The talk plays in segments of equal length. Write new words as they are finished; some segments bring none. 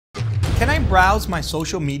Can I browse my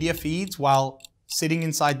social media feeds while sitting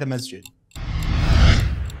inside the masjid?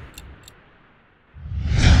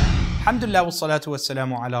 Alhamdulillah wa salatu wa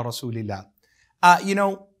salamu ala rasulillah.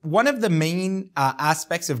 One of the main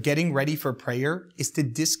aspects of getting ready for prayer is to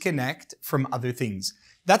disconnect from other things.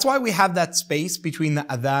 That's why we have that space between the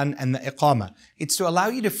adhan and the iqamah. It's to allow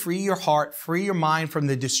you to free your heart, free your mind from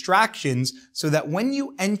the distractions so that when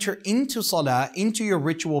you enter into salah, into your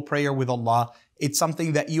ritual prayer with Allah, it's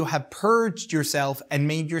something that you have purged yourself and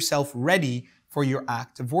made yourself ready for your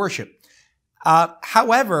act of worship.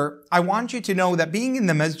 However, I want you to know that being in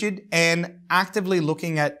the masjid and actively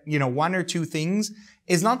looking at, one or two things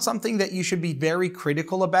is not something that you should be very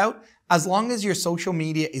critical about. As long as your social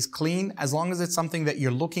media is clean, as long as it's something that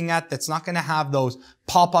you're looking at that's not going to have those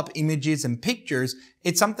pop-up images and pictures,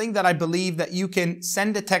 it's something that I believe that you can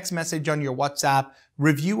send a text message on your WhatsApp,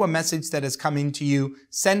 review a message that has come into you,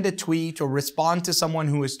 send a tweet or respond to someone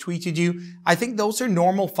who has tweeted you. I think those are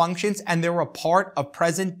normal functions and they're a part of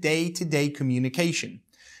present day-to-day communication.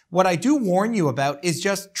 What I do warn you about is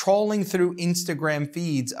just trawling through Instagram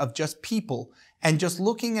feeds of just people and just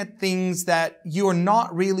looking at things that you're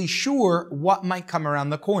not really sure what might come around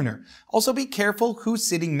the corner. Also be careful who's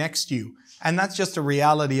sitting next to you. And that's just a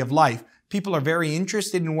reality of life. People are very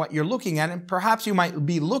interested in what you're looking at, and perhaps you might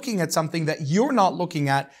be looking at something that you're not looking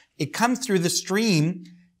at. It comes through the stream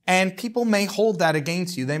and people may hold that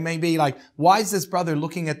against you. They may be like, why is this brother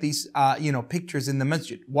looking at these, pictures in the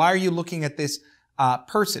masjid? Why are you looking at this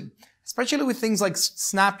person? Especially with things like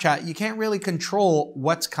Snapchat, you can't really control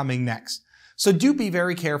what's coming next. So do be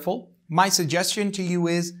very careful. My suggestion to you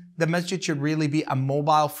is the masjid should really be a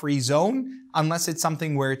mobile-free zone unless it's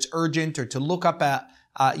something where it's urgent or to look up at,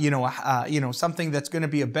 something that's going to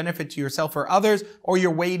be of benefit to yourself or others, or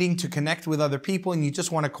you're waiting to connect with other people and you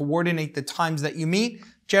just want to coordinate the times that you meet.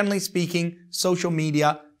 Generally speaking, social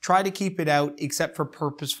media, try to keep it out except for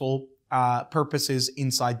purposeful purposes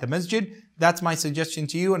inside the masjid. That's my suggestion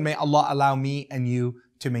to you, and may Allah allow me and you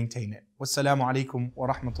to maintain it. Wassalamu alaikum wa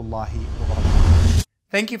rahmatullahi wa barakatuh.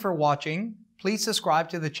 Thank you for watching. Please subscribe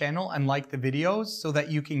to the channel and like the videos so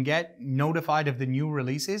that you can get notified of the new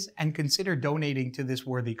releases, and consider donating to this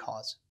worthy cause.